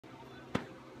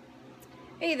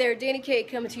Hey there, Dani K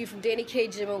coming to you from Dani K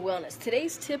Gym and Wellness.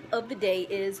 Today's tip of the day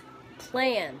is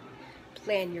plan.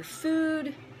 Plan your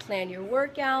food, plan your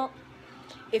workout.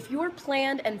 If you're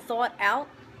planned and thought out,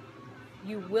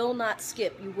 you will not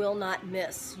skip, you will not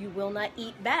miss, you will not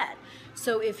eat bad.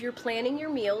 So if you're planning your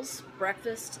meals,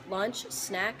 breakfast, lunch,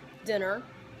 snack, dinner,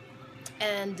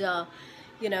 and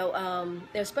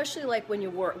especially like when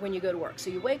you go to work. So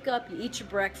you wake up, you eat your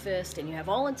breakfast, and you have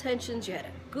all intentions. You had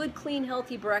a good, clean,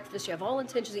 healthy breakfast. You have all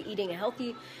intentions of eating a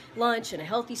healthy lunch and a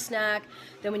healthy snack.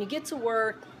 Then when you get to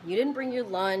work, you didn't bring your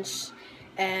lunch,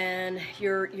 and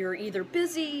you're either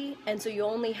busy, and so you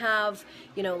only have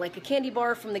like a candy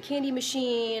bar from the candy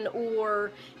machine,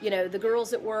 or the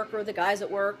girls at work or the guys at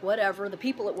work, whatever, the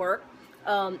people at work,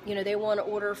 they want to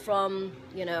order from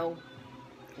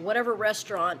whatever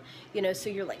restaurant, so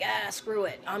you're like, screw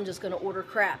it, I'm just gonna order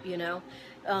crap.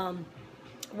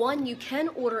 One, you can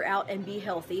order out and be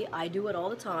healthy. I do it all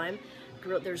the time.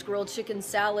 There's grilled chicken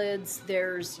salads.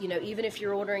 There's even if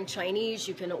you're ordering Chinese,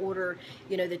 you can order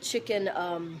the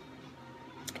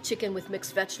chicken with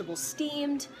mixed vegetables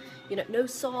steamed, no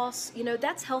sauce.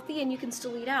 That's healthy, and you can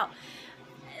still eat out.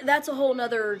 That's a whole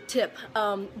nother tip,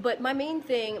 but my main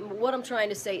thing, what I'm trying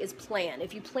to say, is plan.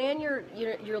 If you plan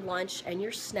your lunch and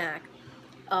your snack,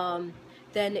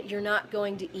 then you're not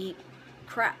going to eat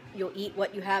crap. You'll eat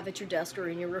what you have at your desk or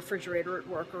in your refrigerator at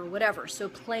work or whatever. So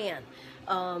plan.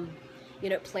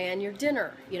 Plan your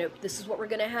dinner. This is what we're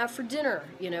going to have for dinner.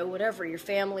 Whatever your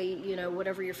family,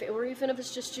 whatever or even if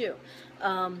it's just you.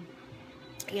 Plan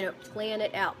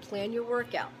it out. Plan your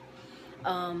workout.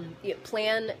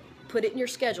 Put it in your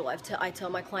schedule. I tell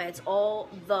my clients all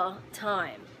the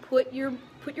time, put your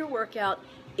workout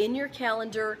in your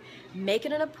calendar, make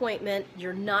it an appointment.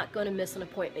 You're not going to miss an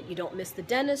appointment. You don't miss the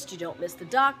dentist, you don't miss the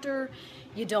doctor,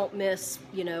 you don't miss,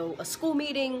 a school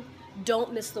meeting.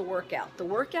 Don't miss the workout. The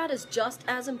workout is just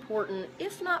as important,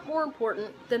 if not more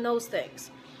important, than those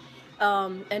things.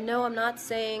 And no, I'm not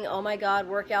saying, oh my God,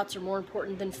 workouts are more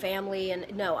important than family. And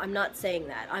no, I'm not saying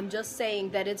that. I'm just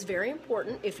saying that it's very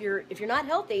important. If you're not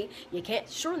healthy, you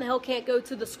sure in the hell can't go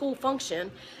to the school function.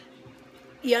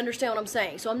 You understand what I'm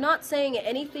saying? So I'm not saying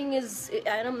anything is,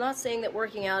 and I'm not saying that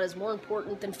working out is more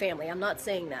important than family. I'm not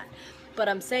saying that. But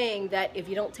I'm saying that if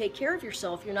you don't take care of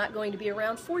yourself, you're not going to be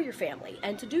around for your family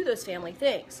and to do those family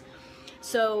things.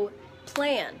 So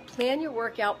plan your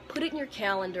workout, put it in your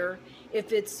calendar.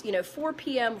 If it's 4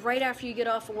 p.m. right after you get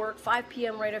off of work, 5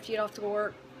 p.m. right after you get off to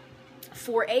work,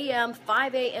 4 a.m.,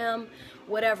 5 a.m.,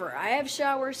 whatever. I have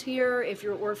showers here. If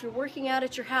you're working out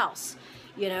at your house,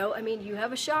 you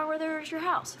have a shower there at your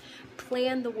house.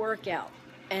 Plan the workout,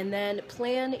 and then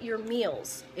plan your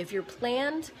meals. If you're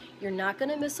planned, you're not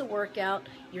going to miss a workout.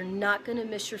 You're not going to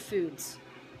miss your foods.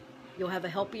 You'll have a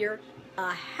happier,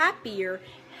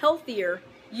 healthier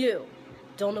you.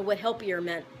 Don't know what healthier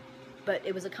meant, but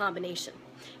it was a combination.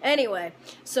 Anyway,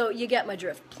 so you get my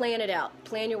drift. Plan it out.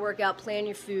 Plan your workout, plan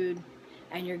your food,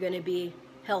 and you're going to be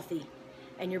healthy.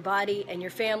 And your body and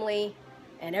your family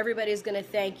and everybody's going to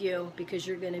thank you, because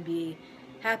you're going to be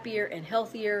happier and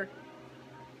healthier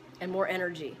and more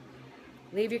energy.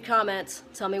 Leave your comments.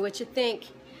 Tell me what you think.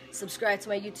 Subscribe to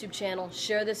my YouTube channel.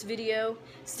 Share this video.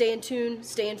 Stay in tune.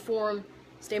 Stay informed.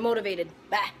 Stay motivated.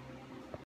 Bye.